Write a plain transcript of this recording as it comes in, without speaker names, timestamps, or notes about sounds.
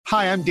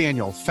Hi, I'm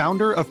Daniel,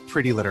 founder of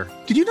Pretty Litter.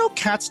 Did you know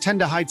cats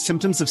tend to hide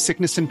symptoms of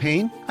sickness and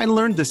pain? I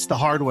learned this the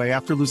hard way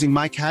after losing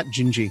my cat,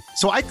 Gingy.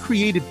 So I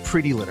created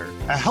Pretty Litter,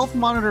 a health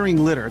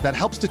monitoring litter that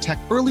helps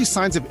detect early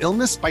signs of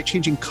illness by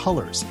changing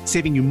colors,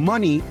 saving you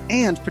money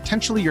and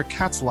potentially your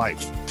cat's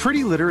life.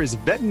 Pretty Litter is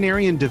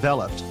veterinarian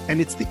developed, and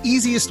it's the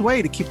easiest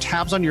way to keep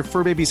tabs on your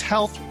fur baby's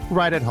health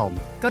right at home.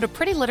 Go to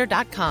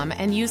prettylitter.com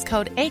and use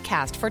code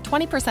ACAST for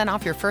 20%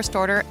 off your first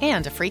order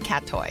and a free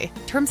cat toy.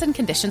 Terms and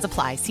conditions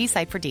apply. See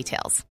site for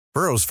details.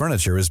 Burrow's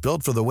furniture is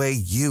built for the way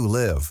you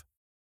live.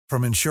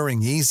 From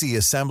ensuring easy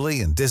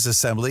assembly and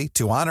disassembly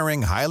to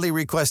honoring highly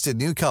requested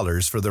new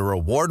colors for their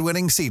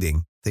award-winning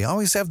seating, they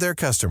always have their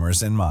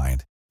customers in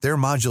mind. Their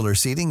modular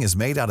seating is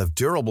made out of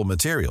durable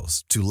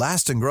materials to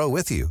last and grow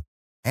with you.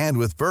 And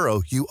with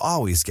Burrow, you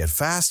always get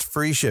fast,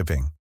 free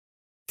shipping.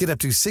 Get up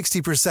to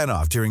 60%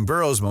 off during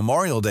Burrow's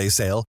Memorial Day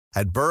sale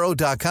at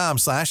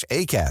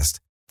burrow.com/ACAST.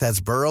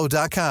 That's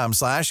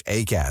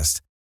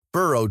burrow.com/ACAST.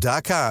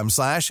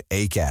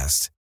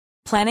 burrow.com/ACAST.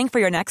 Planning for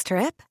your next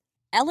trip?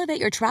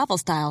 Elevate your travel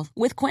style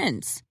with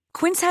Quince.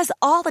 Quince has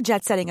all the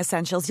jet-setting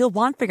essentials you'll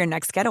want for your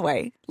next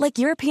getaway, like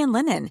European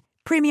linen,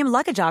 premium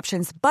luggage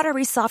options,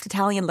 buttery soft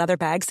Italian leather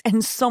bags,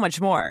 and so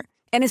much more.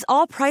 And is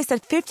all priced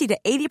at 50 to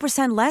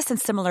 80% less than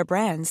similar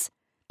brands.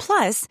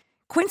 Plus,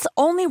 Quince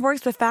only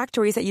works with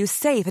factories that use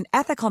safe and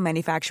ethical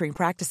manufacturing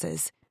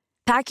practices.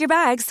 Pack your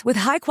bags with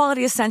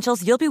high-quality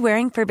essentials you'll be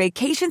wearing for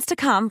vacations to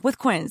come with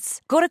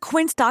Quince. Go to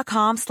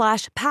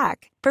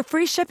quince.com/pack for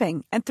free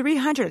shipping and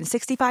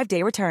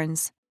 365-day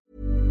returns.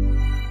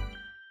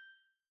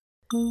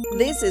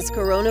 This is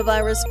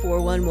Coronavirus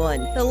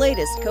 411, the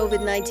latest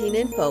COVID-19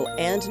 info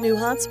and new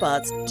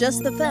hotspots.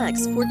 Just the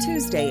facts for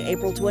Tuesday,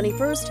 April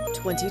 21st,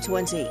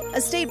 2020.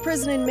 A state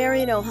prison in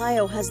Marion,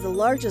 Ohio has the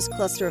largest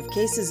cluster of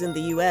cases in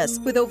the U.S.,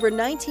 with over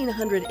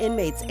 1,900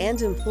 inmates and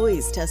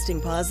employees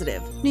testing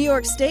positive. New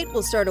York State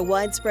will start a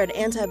widespread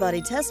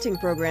antibody testing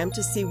program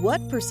to see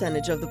what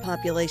percentage of the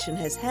population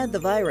has had the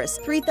virus.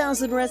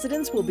 3,000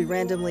 residents will be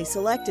randomly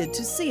selected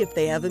to see if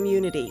they have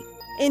immunity.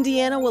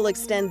 Indiana will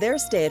extend their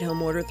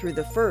stay-at-home order through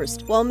the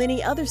 1st, while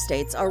many other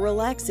states are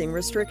relaxing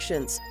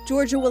restrictions.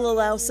 Georgia will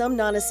allow some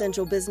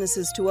non-essential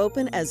businesses to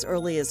open as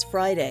early as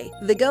Friday.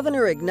 The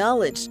governor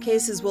acknowledged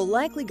cases will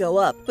likely go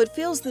up, but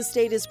feels the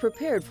state is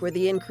prepared for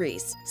the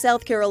increase.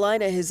 South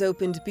Carolina has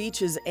opened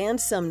beaches and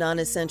some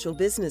non-essential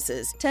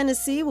businesses.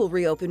 Tennessee will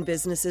reopen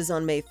businesses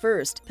on May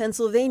 1st.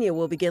 Pennsylvania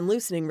will begin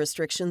loosening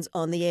restrictions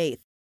on the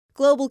 8th.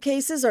 Global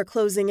cases are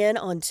closing in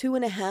on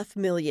 2.5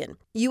 million.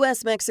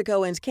 U.S.,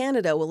 Mexico, and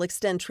Canada will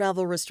extend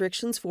travel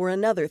restrictions for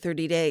another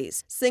 30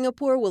 days.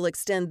 Singapore will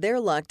extend their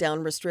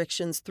lockdown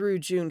restrictions through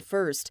June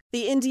 1st.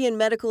 The Indian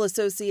Medical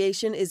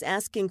Association is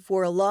asking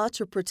for a law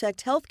to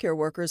protect healthcare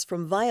workers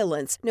from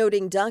violence,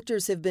 noting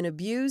doctors have been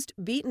abused,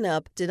 beaten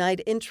up,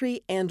 denied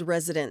entry, and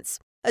residence.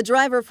 A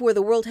driver for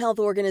the World Health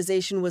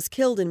Organization was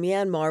killed in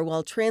Myanmar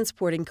while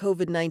transporting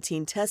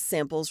COVID-19 test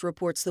samples,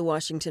 reports the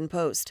Washington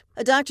Post.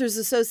 A Doctors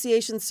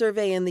Association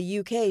survey in the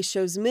UK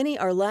shows many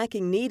are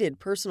lacking needed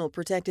personal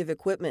protective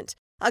equipment.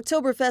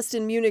 Oktoberfest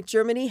in Munich,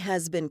 Germany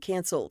has been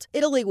canceled.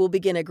 Italy will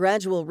begin a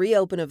gradual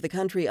reopen of the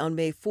country on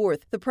May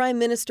 4th. The Prime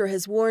Minister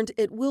has warned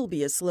it will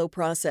be a slow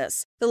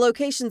process. The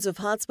locations of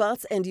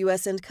hotspots and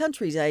U.S. and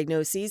country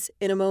diagnoses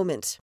in a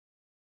moment.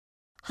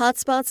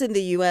 Hotspots in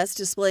the U.S.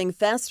 displaying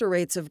faster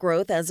rates of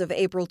growth as of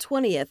April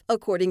 20th,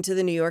 according to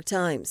the New York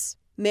Times.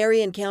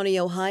 Marion County,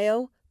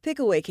 Ohio,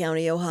 Pickaway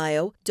County,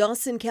 Ohio,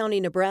 Dawson County,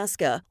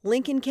 Nebraska,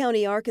 Lincoln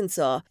County,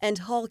 Arkansas, and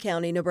Hall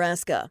County,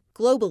 Nebraska.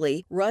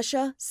 Globally,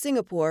 Russia,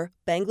 Singapore,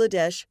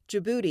 Bangladesh,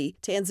 Djibouti,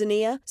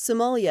 Tanzania,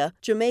 Somalia,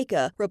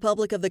 Jamaica,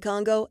 Republic of the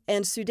Congo,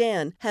 and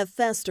Sudan have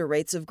faster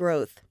rates of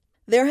growth.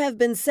 There have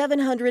been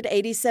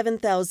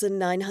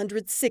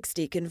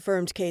 787,960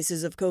 confirmed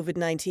cases of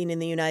COVID-19 in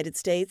the United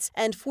States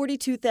and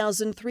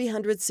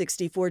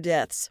 42,364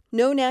 deaths.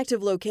 Known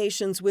active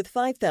locations with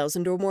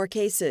 5,000 or more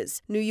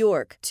cases. New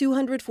York,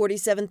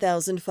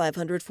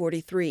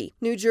 247,543.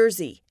 New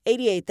Jersey,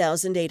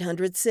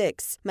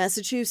 88,806.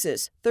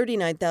 Massachusetts,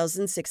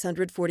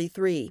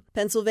 39,643.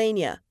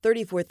 Pennsylvania,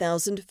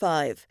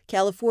 34,005.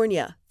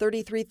 California,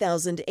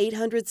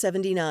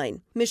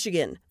 33,879.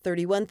 Michigan,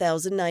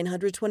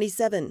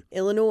 31,927.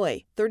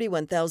 Illinois,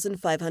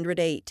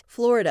 31,508.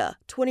 Florida,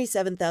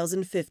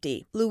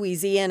 27,050.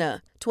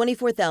 Louisiana,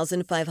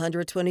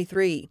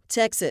 24,523.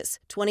 Texas,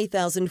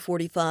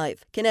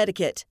 20,045.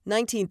 Connecticut,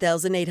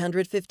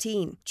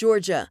 19,815.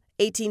 Georgia,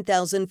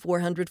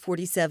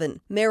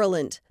 18,447.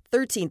 Maryland,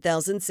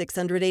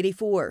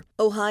 13,684.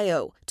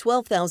 Ohio,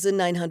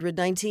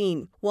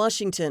 12,919.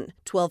 Washington,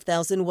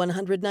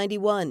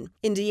 12,191.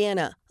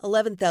 Indiana,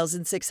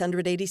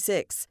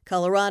 11,686.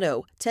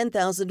 Colorado,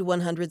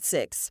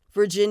 10,106.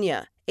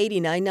 Virginia,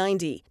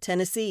 8990.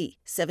 Tennessee,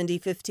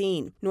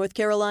 7015. North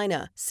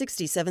Carolina,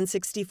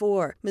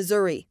 6764.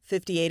 Missouri,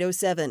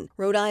 5807.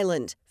 Rhode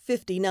Island,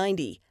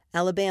 5090.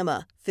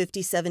 Alabama,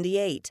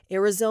 5078.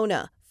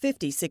 Arizona,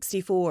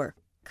 5064.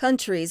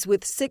 Countries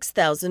with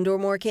 6,000 or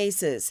more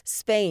cases: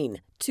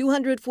 Spain,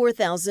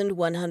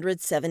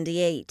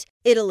 204,178.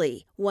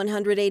 Italy,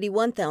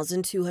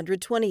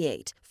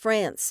 181,228.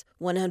 France,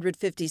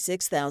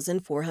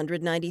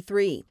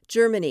 156,493.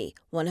 Germany,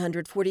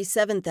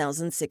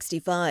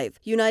 147,065.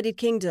 United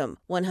Kingdom,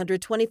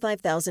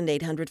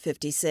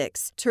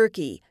 125,856.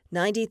 Turkey,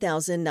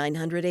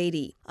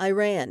 90,980.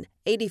 Iran,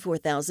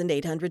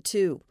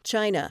 84,802.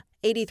 China,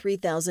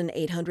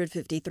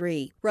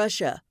 83,853.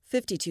 Russia,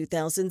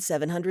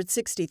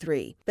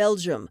 52,763.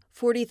 Belgium,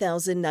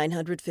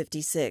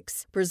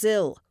 40,956.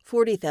 Brazil,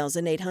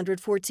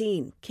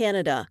 40,814.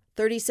 Canada,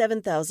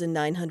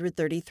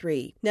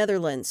 37,933.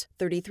 Netherlands,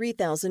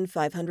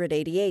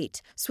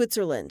 33,588.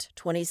 Switzerland,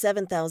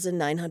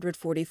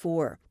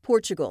 27,944.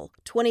 Portugal,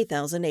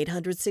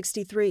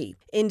 20,863.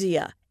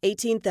 India,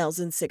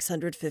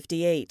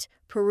 18,658.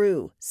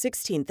 Peru,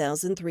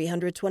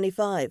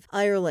 16,325.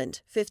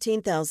 Ireland,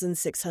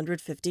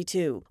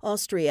 15,652.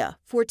 Austria,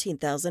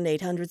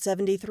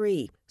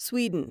 14,873.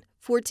 Sweden,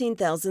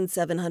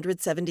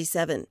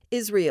 14,777.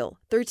 Israel,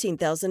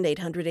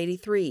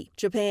 13,883.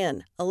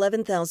 Japan,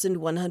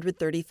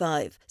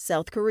 11,135.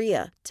 South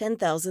Korea,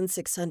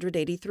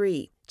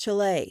 10,683.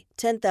 Chile,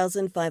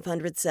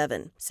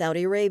 10,507.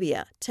 Saudi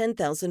Arabia,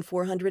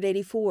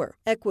 10,484.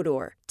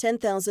 Ecuador,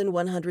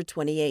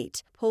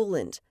 10,128.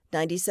 Poland,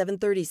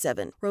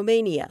 9737.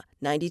 Romania,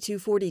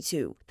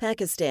 9242.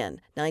 Pakistan,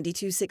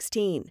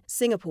 9216.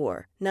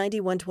 Singapore,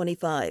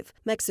 9125.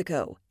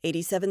 Mexico,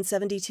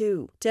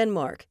 8772.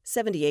 Denmark,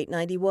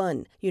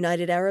 7891.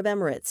 United Arab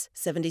Emirates,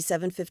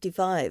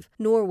 7755.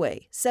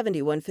 Norway,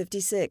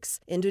 7156.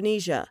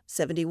 Indonesia,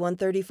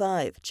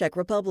 7135. Czech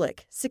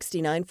Republic,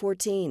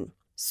 6914.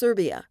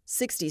 Serbia,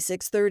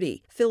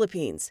 6630.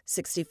 Philippines,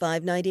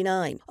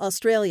 6599.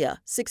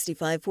 Australia,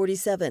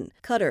 6547.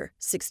 Qatar,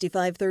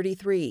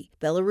 6533.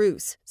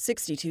 Belarus,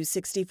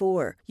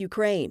 6264.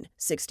 Ukraine,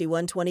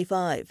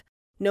 6125.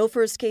 No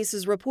first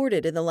cases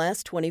reported in the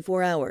last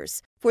 24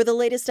 hours. For the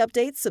latest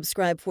updates,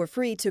 subscribe for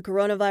free to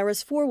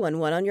Coronavirus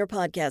 411 on your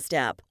podcast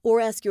app, or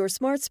ask your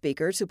smart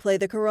speaker to play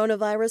the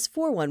Coronavirus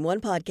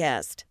 411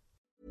 podcast.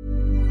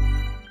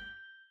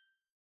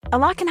 A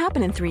lot can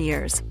happen in 3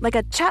 years, like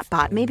a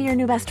chatbot may be your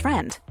new best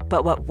friend.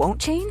 But what won't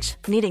change?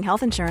 Needing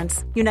health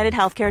insurance. United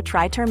Healthcare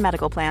Tri-Term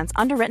Medical Plans,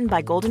 underwritten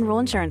by Golden Rule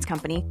Insurance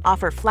Company,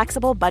 offer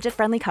flexible,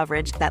 budget-friendly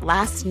coverage that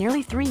lasts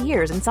nearly 3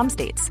 years in some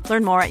states.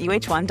 Learn more at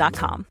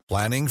uh1.com.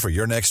 Planning for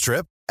your next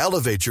trip?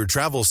 Elevate your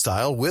travel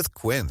style with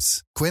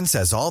Quince. Quince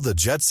has all the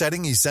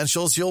jet-setting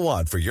essentials you'll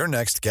want for your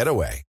next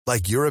getaway,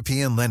 like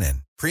European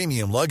linen,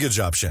 premium luggage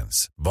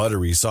options,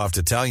 buttery soft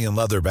Italian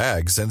leather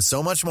bags, and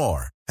so much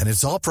more. And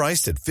it's all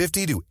priced at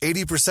 50 to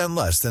 80%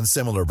 less than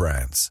similar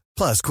brands.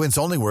 Plus, Quince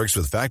only works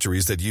with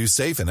factories that use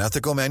safe and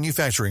ethical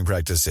manufacturing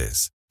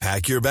practices.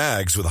 Pack your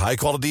bags with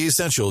high-quality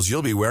essentials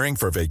you'll be wearing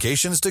for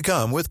vacations to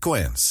come with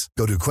Quince.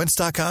 Go to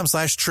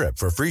quince.com/trip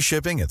for free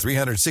shipping and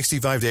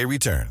 365-day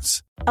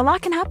returns. A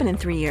lot can happen in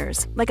 3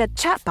 years, like a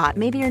chatbot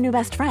may be your new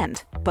best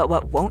friend. But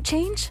what won't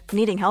change?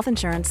 Needing health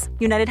insurance.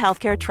 United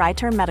Healthcare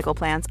Tri-Term Medical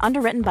Plans,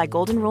 underwritten by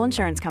Golden Rule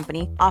Insurance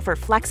Company, offer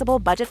flexible,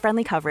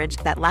 budget-friendly coverage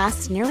that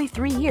lasts nearly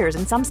 3 years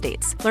in some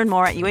states. Learn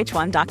more at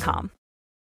uh1.com.